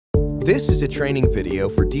This is a training video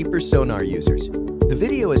for deeper sonar users. The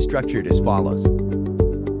video is structured as follows.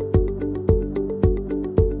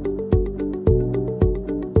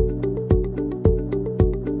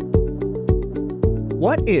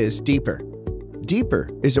 What is Deeper? Deeper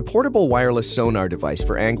is a portable wireless sonar device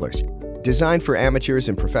for anglers. Designed for amateurs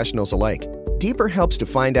and professionals alike, Deeper helps to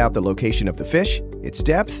find out the location of the fish, its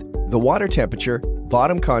depth, the water temperature,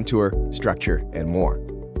 bottom contour, structure, and more.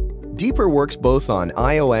 Deeper works both on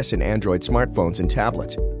iOS and Android smartphones and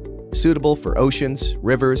tablets, suitable for oceans,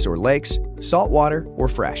 rivers, or lakes, saltwater, or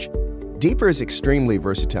fresh. Deeper is extremely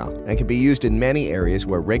versatile and can be used in many areas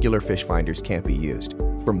where regular fish finders can't be used,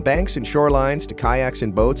 from banks and shorelines to kayaks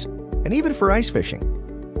and boats, and even for ice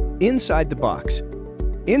fishing. Inside the box.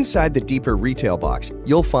 Inside the Deeper retail box,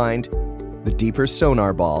 you'll find the Deeper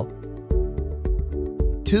sonar ball,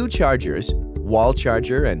 2 chargers, wall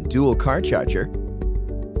charger and dual car charger,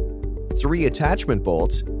 3 attachment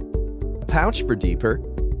bolts, a pouch for Deeper,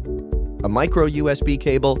 a micro USB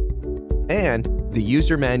cable, and the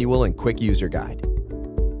user manual and quick user guide.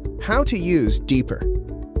 How to use Deeper.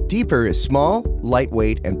 Deeper is small,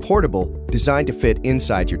 lightweight, and portable, designed to fit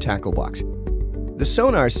inside your tackle box. The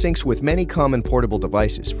sonar syncs with many common portable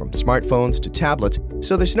devices, from smartphones to tablets,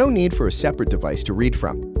 so there's no need for a separate device to read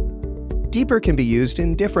from. Deeper can be used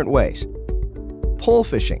in different ways. Pole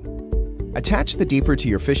fishing. Attach the Deeper to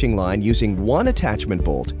your fishing line using 1 attachment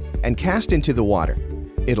bolt and cast into the water.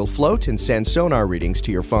 It'll float and send sonar readings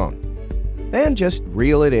to your phone. Then just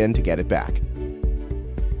reel it in to get it back.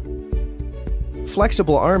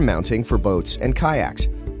 Flexible arm mounting for boats and kayaks.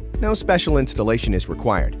 No special installation is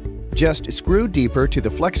required. Just screw Deeper to the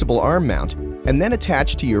flexible arm mount and then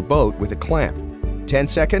attach to your boat with a clamp. 10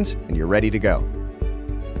 seconds and you're ready to go.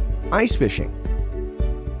 Ice fishing.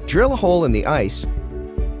 Drill a hole in the ice,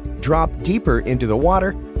 drop Deeper into the water,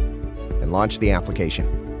 and launch the application.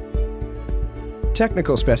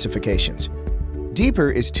 Technical specifications.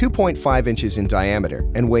 Deeper is 2.5 inches in diameter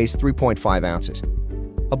and weighs 3.5 ounces.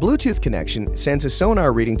 A Bluetooth connection sends a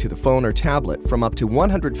sonar reading to the phone or tablet from up to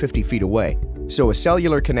 150 feet away, so a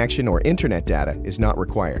cellular connection or internet data is not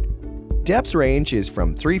required. Depth range is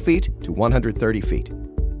from 3 feet to 130 feet.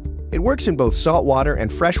 It works in both saltwater and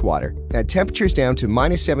freshwater at temperatures down to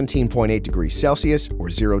 -17.8 degrees Celsius or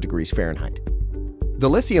 0 degrees Fahrenheit. The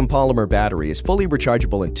lithium polymer battery is fully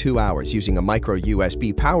rechargeable in 2 hours using a micro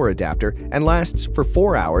USB power adapter and lasts for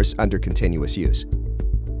 4 hours under continuous use.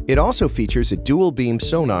 It also features a dual beam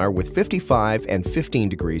sonar with 55 and 15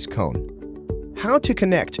 degrees cone. How to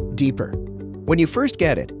connect Deeper. When you first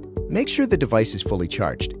get it, make sure the device is fully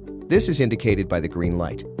charged. This is indicated by the green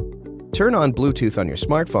light. Turn on Bluetooth on your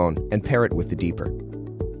smartphone and pair it with the Deeper.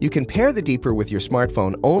 You can pair the Deeper with your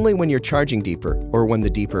smartphone only when you're charging Deeper or when the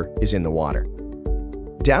Deeper is in the water.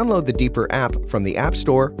 Download the Deeper app from the App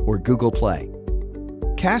Store or Google Play.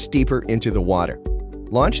 Cast Deeper into the water.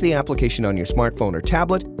 Launch the application on your smartphone or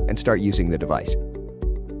tablet and start using the device.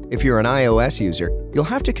 If you're an iOS user, you'll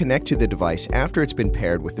have to connect to the device after it's been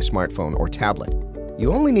paired with the smartphone or tablet.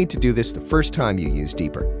 You only need to do this the first time you use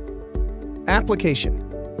Deeper. Application.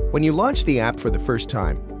 When you launch the app for the first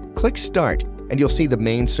time, click Start and you'll see the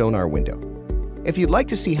main sonar window. If you'd like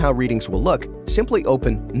to see how readings will look, simply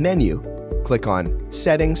open Menu, click on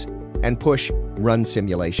Settings, and push Run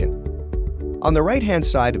Simulation. On the right-hand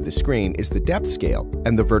side of the screen is the depth scale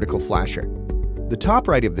and the vertical flasher. The top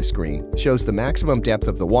right of the screen shows the maximum depth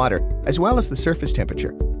of the water as well as the surface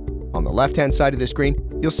temperature. On the left-hand side of the screen,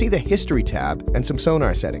 you'll see the History tab and some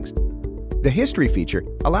sonar settings. The History feature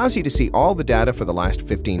allows you to see all the data for the last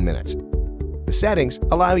 15 minutes. The settings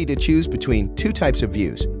allow you to choose between 2 types of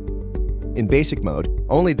views. In basic mode,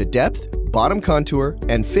 only the depth, bottom contour,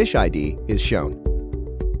 and fish ID is shown.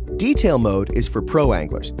 Detail mode is for pro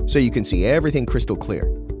anglers, so you can see everything crystal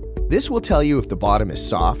clear. This will tell you if the bottom is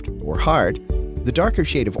soft or hard. The darker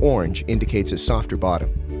shade of orange indicates a softer bottom.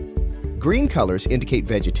 Green colors indicate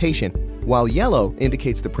vegetation, while yellow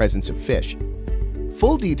indicates the presence of fish.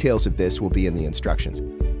 Full details of this will be in the instructions.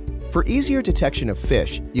 For easier detection of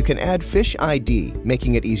fish, you can add Fish ID,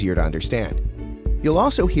 making it easier to understand. You'll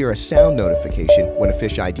also hear a sound notification when a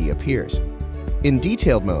Fish ID appears. In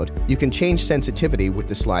detailed mode, you can change sensitivity with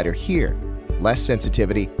the slider here. Less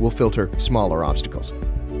sensitivity will filter smaller obstacles.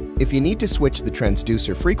 If you need to switch the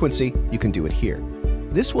transducer frequency, you can do it here.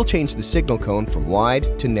 This will change the signal cone from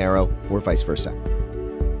wide to narrow or vice versa.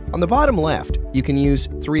 On the bottom left, you can use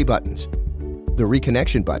 3 buttons. The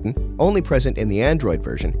reconnection button, only present in the Android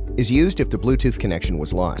version, is used if the Bluetooth connection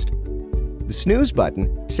was lost. The snooze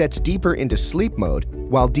button sets Deeper into sleep mode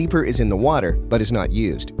while Deeper is in the water but is not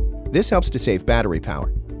used. This helps to save battery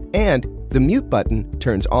power. And the mute button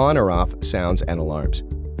turns on or off sounds and alarms.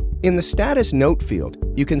 In the Status Note field,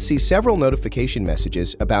 you can see several notification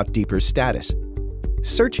messages about Deeper's status.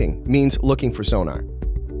 Searching means looking for sonar.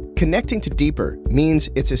 Connecting to Deeper means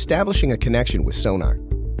it's establishing a connection with sonar.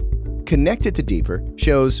 Connected to Deeper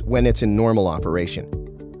shows when it's in normal operation.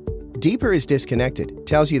 Deeper is disconnected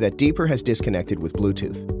tells you that Deeper has disconnected with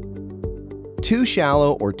Bluetooth. Too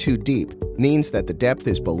shallow or too deep means that the depth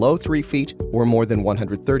is below 3 feet or more than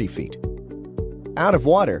 130 feet. Out of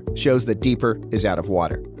water shows that Deeper is out of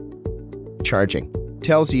water. Charging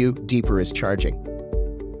tells you Deeper is charging.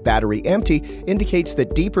 Battery empty indicates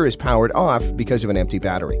that Deeper is powered off because of an empty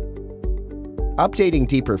battery. Updating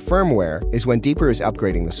Deeper firmware is when Deeper is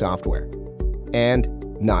upgrading the software. And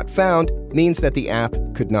not found means that the app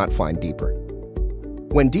could not find Deeper.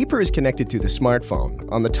 When Deeper is connected to the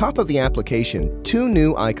smartphone, on the top of the application, 2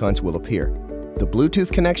 new icons will appear: the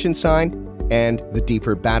Bluetooth connection sign and the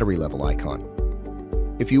Deeper battery level icon.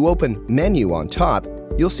 If you open Menu on top,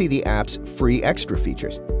 you'll see the app's free extra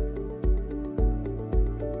features.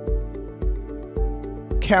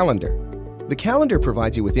 Calendar. The calendar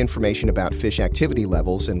provides you with information about fish activity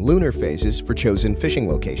levels and lunar phases for chosen fishing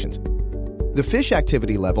locations. The fish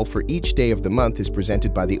activity level for each day of the month is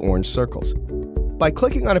presented by the orange circles. By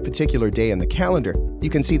clicking on a particular day in the calendar, you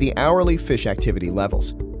can see the hourly fish activity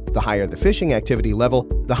levels. The higher the fishing activity level,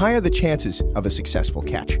 the higher the chances of a successful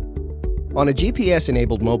catch. On a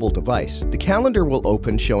GPS-enabled mobile device, the calendar will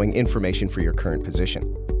open showing information for your current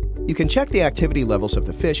position. You can check the activity levels of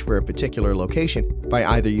the fish for a particular location by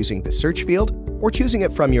either using the search field or choosing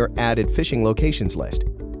it from your Added Fishing Locations list.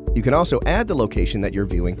 You can also add the location that you're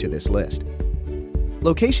viewing to this list.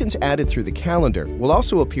 Locations added through the calendar will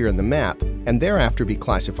also appear in the map and thereafter be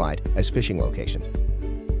classified as fishing locations.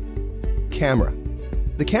 Camera.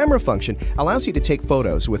 The camera function allows you to take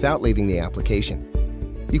photos without leaving the application.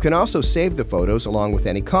 You can also save the photos along with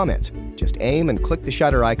any comments. Just aim and click the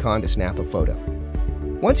shutter icon to snap a photo.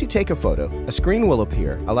 Once you take a photo, a screen will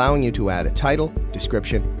appear allowing you to add a title,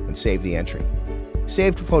 description, and save the entry.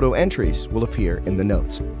 Saved photo entries will appear in the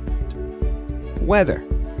notes. Weather.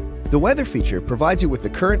 The weather feature provides you with the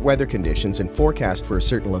current weather conditions and forecast for a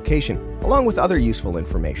certain location, along with other useful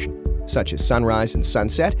information, such as sunrise and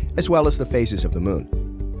sunset, as well as the phases of the moon.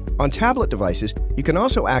 On tablet devices, you can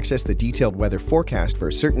also access the detailed weather forecast for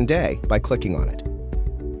a certain day by clicking on it.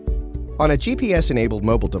 On a GPS-enabled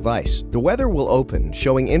mobile device, the weather will open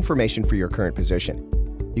showing information for your current position.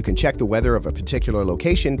 You can check the weather of a particular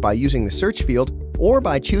location by using the search field or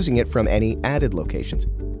by choosing it from any added locations.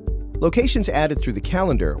 Locations added through the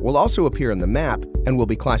calendar will also appear in the map and will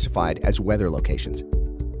be classified as weather locations.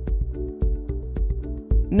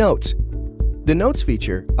 Notes. The Notes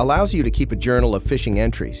feature allows you to keep a journal of fishing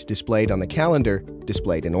entries displayed on the calendar,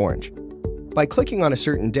 displayed in orange. By clicking on a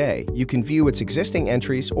certain day, you can view its existing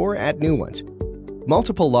entries or add new ones.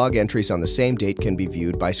 Multiple log entries on the same date can be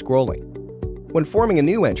viewed by scrolling. When forming a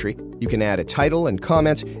new entry, you can add a title and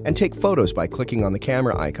comments and take photos by clicking on the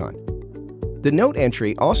camera icon. The note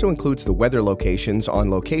entry also includes the weather locations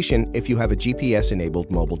on location if you have a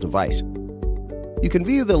GPS-enabled mobile device. You can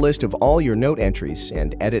view the list of all your note entries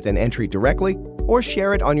and edit an entry directly or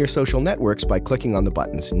share it on your social networks by clicking on the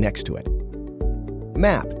buttons next to it.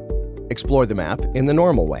 Map. Explore the map in the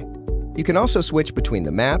normal way. You can also switch between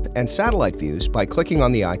the map and satellite views by clicking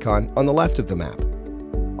on the icon on the left of the map.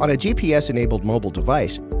 On a GPS-enabled mobile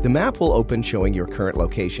device, the map will open showing your current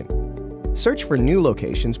location. Search for new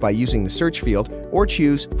locations by using the search field or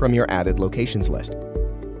choose from your added locations list.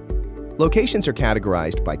 Locations are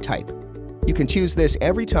categorized by type. You can choose this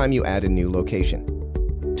every time you add a new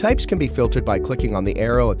location. Types can be filtered by clicking on the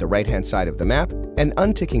arrow at the right-hand side of the map and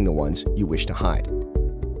unticking the ones you wish to hide.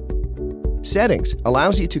 Settings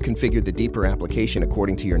allows you to configure the Deeper application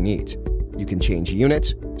according to your needs. You can change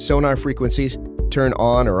units, sonar frequencies, turn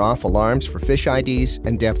on or off alarms for fish IDs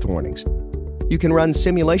and depth warnings. You can run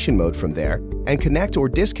simulation mode from there and connect or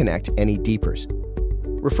disconnect any Deepers.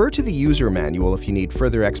 Refer to the user manual if you need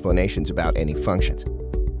further explanations about any functions.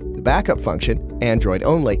 The backup function, Android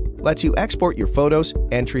only, lets you export your photos,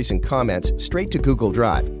 entries, and comments straight to Google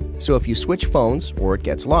Drive, so if you switch phones or it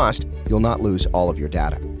gets lost, you'll not lose all of your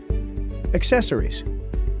data. Accessories.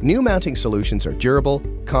 New mounting solutions are durable,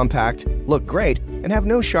 compact, look great, and have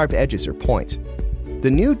no sharp edges or points.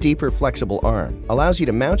 The new Deeper flexible arm allows you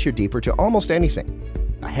to mount your Deeper to almost anything.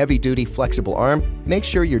 A heavy-duty flexible arm makes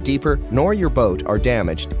sure your Deeper nor your boat are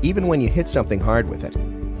damaged even when you hit something hard with it.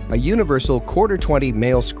 A universal 1/4-20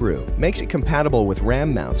 male screw makes it compatible with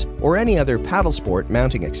ram mounts or any other paddle sport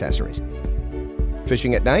mounting accessories.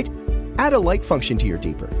 Fishing at night? Add a light function to your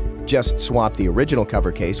Deeper. Just swap the original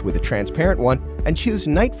cover case with a transparent one and choose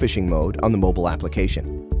night fishing mode on the mobile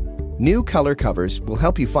application. New color covers will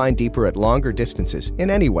help you find deeper at longer distances in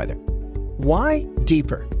any weather. Why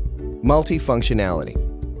deeper? Multifunctionality.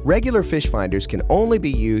 Regular fish finders can only be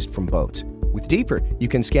used from boats. With Deeper, you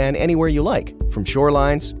can scan anywhere you like, from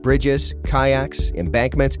shorelines, bridges, kayaks,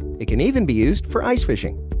 embankments. It can even be used for ice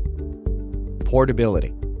fishing.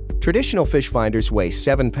 Portability. Traditional fish finders weigh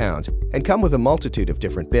 7 pounds and come with a multitude of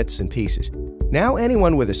different bits and pieces. Now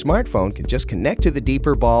anyone with a smartphone can just connect to the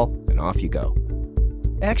Deeper ball and off you go.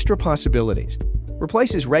 Extra possibilities.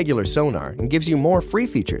 Replaces regular sonar and gives you more free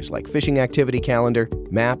features like fishing activity calendar,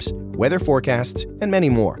 maps, weather forecasts, and many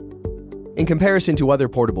more. In comparison to other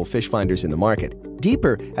portable fish finders in the market,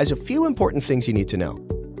 Deeper has a few important things you need to know.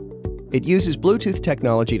 It uses Bluetooth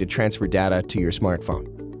technology to transfer data to your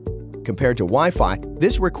smartphone. Compared to Wi-Fi,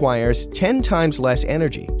 this requires 10 times less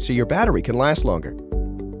energy, so your battery can last longer.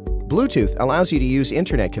 Bluetooth allows you to use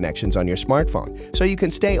internet connections on your smartphone, so you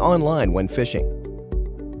can stay online when fishing.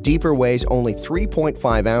 Deeper weighs only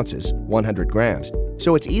 3.5 ounces, 100 grams,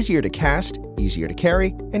 so it's easier to cast, easier to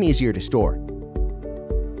carry, and easier to store.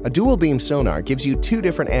 A dual-beam sonar gives you 2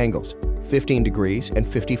 different angles, 15 degrees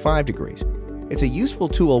and 55 degrees. It's a useful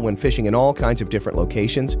tool when fishing in all kinds of different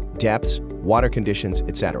locations, depths, water conditions,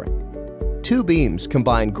 etc. 2 beams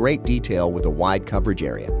combine great detail with a wide coverage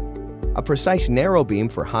area. A precise narrow beam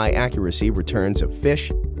for high accuracy returns of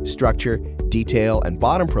fish, structure, detail, and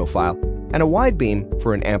bottom profile, and a wide beam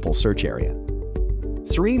for an ample search area.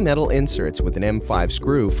 3 metal inserts with an M5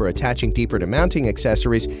 screw for attaching Deeper to mounting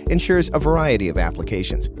accessories ensures a variety of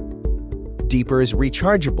applications. Deeper is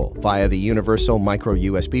rechargeable via the universal micro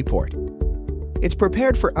USB port. It's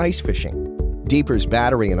prepared for ice fishing. Deeper's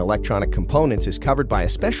battery and electronic components is covered by a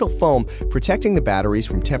special foam protecting the batteries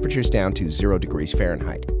from temperatures down to 0 degrees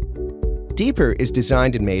Fahrenheit. Deeper is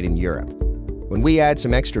designed and made in Europe. When we add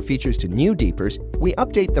some extra features to new Deepers, we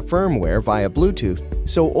update the firmware via Bluetooth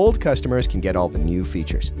so old customers can get all the new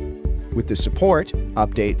features. With the support,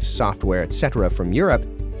 updates, software, etc. from Europe,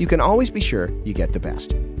 you can always be sure you get the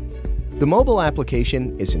best. The mobile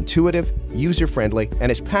application is intuitive, user-friendly, and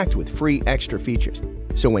is packed with free extra features.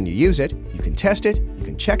 So when you use it, you can test it, you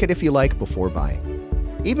can check it if you like before buying.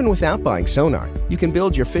 Even without buying sonar, you can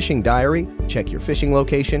build your fishing diary, check your fishing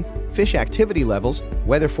location, fish activity levels,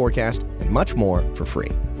 weather forecast, and much more for free.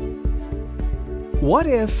 What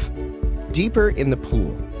if Deeper in the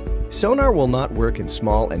pool? Sonar will not work in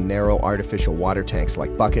small and narrow artificial water tanks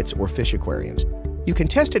like buckets or fish aquariums. You can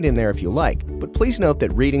test it in there if you like, but please note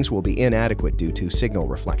that readings will be inadequate due to signal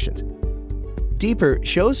reflections. Deeper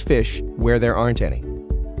shows fish where there aren't any.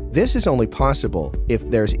 This is only possible if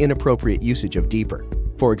there's inappropriate usage of Deeper.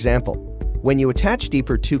 For example, when you attach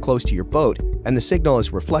Deeper too close to your boat and the signal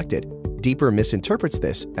is reflected, Deeper misinterprets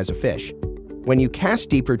this as a fish. When you cast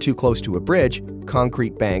Deeper too close to a bridge,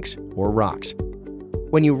 concrete banks, or rocks.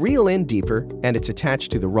 When you reel in Deeper and it's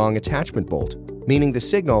attached to the wrong attachment bolt, meaning the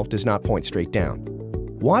signal does not point straight down.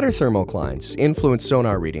 Water thermoclines influence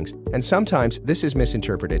sonar readings, and sometimes this is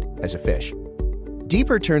misinterpreted as a fish.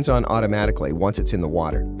 Deeper turns on automatically once it's in the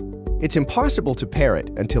water. It's impossible to pair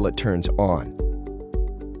it until it turns on.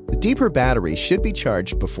 The Deeper battery should be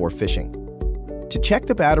charged before fishing. To check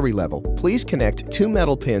the battery level, please connect 2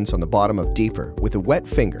 metal pins on the bottom of Deeper with a wet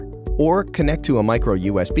finger, or connect to a micro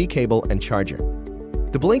USB cable and charger.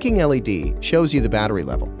 The blinking LED shows you the battery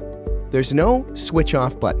level. There's no switch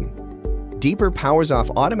off button. Deeper powers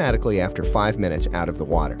off automatically after 5 minutes out of the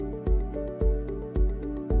water.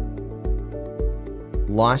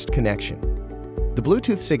 Lost connection. The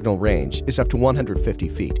Bluetooth signal range is up to 150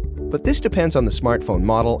 feet, but this depends on the smartphone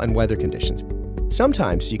model and weather conditions.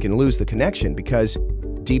 Sometimes you can lose the connection because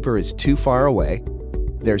Deeper is too far away,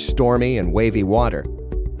 there's stormy and wavy water,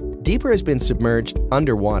 Deeper has been submerged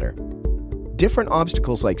underwater. Different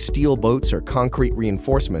obstacles like steel boats or concrete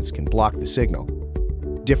reinforcements can block the signal.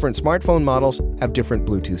 Different smartphone models have different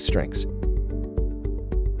Bluetooth strengths.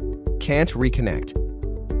 Can't reconnect.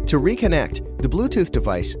 To reconnect, the Bluetooth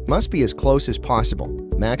device must be as close as possible,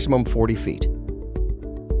 maximum 40 feet.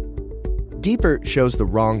 Deeper shows the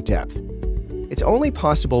wrong depth. It's only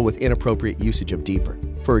possible with inappropriate usage of Deeper.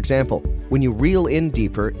 For example, when you reel in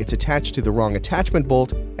Deeper, it's attached to the wrong attachment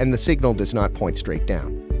bolt and the signal does not point straight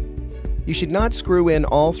down. You should not screw in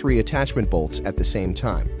all 3 attachment bolts at the same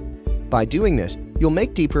time. By doing this, you'll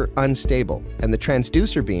make Deeper unstable and the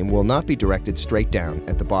transducer beam will not be directed straight down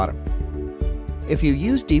at the bottom. If you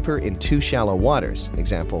use Deeper in too shallow waters,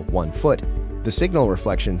 example 1 foot, the signal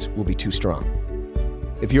reflections will be too strong.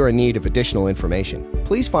 If you're in need of additional information,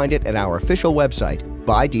 please find it at our official website,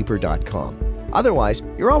 buydeeper.com. Otherwise,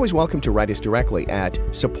 you're always welcome to write us directly at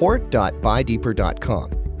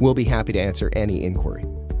support.buydeeper.com. We'll be happy to answer any inquiry.